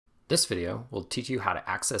This video will teach you how to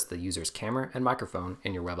access the user's camera and microphone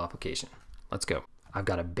in your web application. Let's go. I've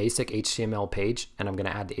got a basic HTML page and I'm going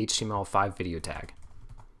to add the HTML5 video tag.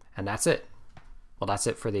 And that's it. Well, that's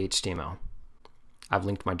it for the HTML. I've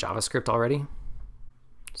linked my JavaScript already,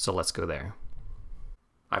 so let's go there.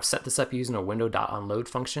 I've set this up using a window.onload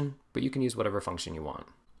function, but you can use whatever function you want.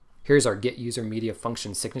 Here's our getUserMedia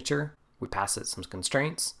function signature. We pass it some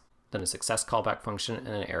constraints, then a success callback function and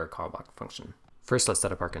an error callback function. First, let's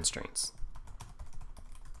set up our constraints.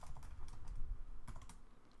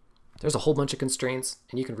 There's a whole bunch of constraints,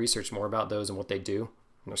 and you can research more about those and what they do.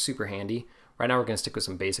 They're super handy. Right now we're going to stick with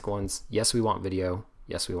some basic ones. Yes, we want video.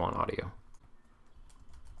 Yes, we want audio.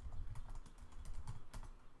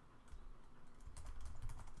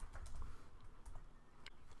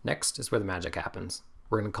 Next is where the magic happens.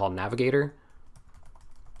 We're going to call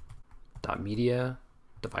navigator.media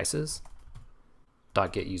devices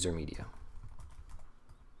 .getUserMedia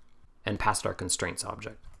and pass it our constraints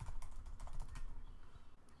object.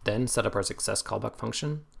 Then set up our success callback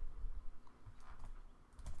function.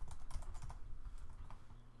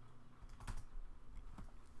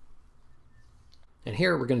 And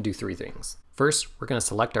here we're going to do three things. First, we're going to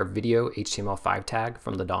select our video HTML5 tag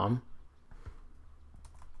from the DOM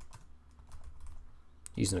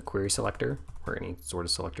using a query selector or any sort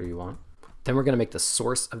of selector you want. Then we're going to make the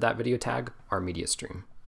source of that video tag our media stream.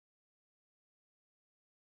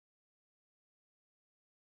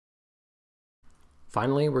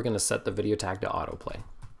 Finally, we're going to set the video tag to autoplay.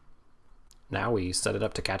 Now we set it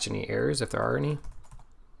up to catch any errors if there are any.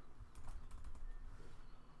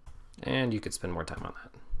 And you could spend more time on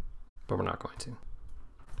that, but we're not going to.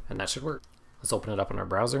 And that should work. Let's open it up in our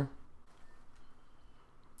browser.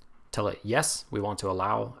 Tell it yes, we want to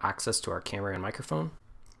allow access to our camera and microphone.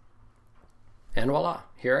 And voila,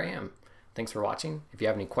 here I am. Thanks for watching. If you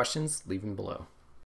have any questions, leave them below.